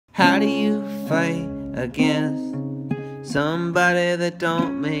How do you fight against somebody that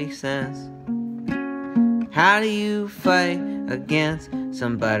don't make sense? How do you fight against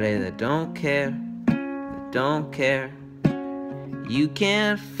somebody that don't care, that don't care? You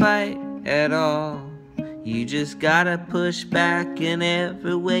can't fight at all. You just gotta push back in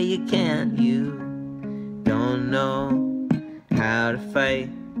every way you can. You don't know how to fight.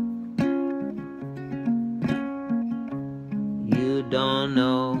 You don't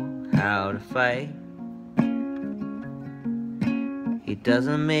know how to fight. It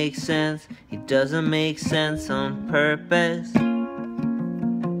doesn't make sense. It doesn't make sense on purpose.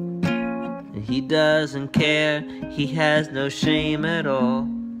 And he doesn't care. He has no shame at all.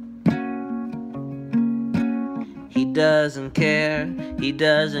 He doesn't care. He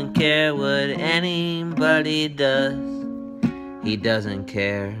doesn't care what anybody does. He doesn't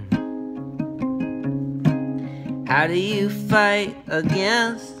care. How do you fight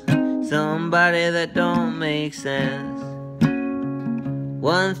against somebody that don't make sense?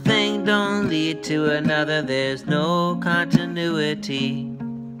 One thing don't lead to another, there's no continuity.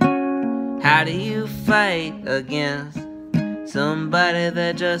 How do you fight against somebody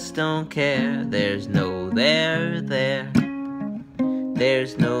that just don't care? There's no there.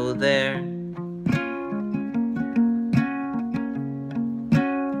 There's no there.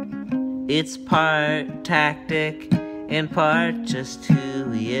 It's part tactic and part just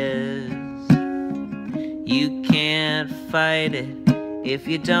who he is. You can't fight it if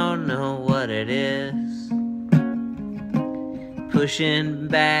you don't know what it is. Pushing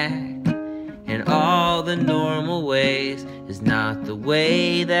back in all the normal ways is not the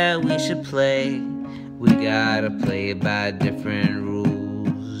way that we should play. We gotta play by different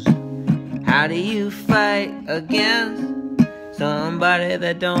rules. How do you fight against somebody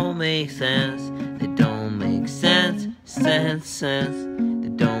that don't make sense? That don't make sense, sense.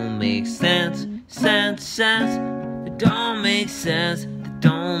 That don't make sense, sense. That don't make sense. That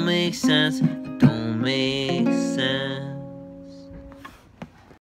don't make sense. That don't make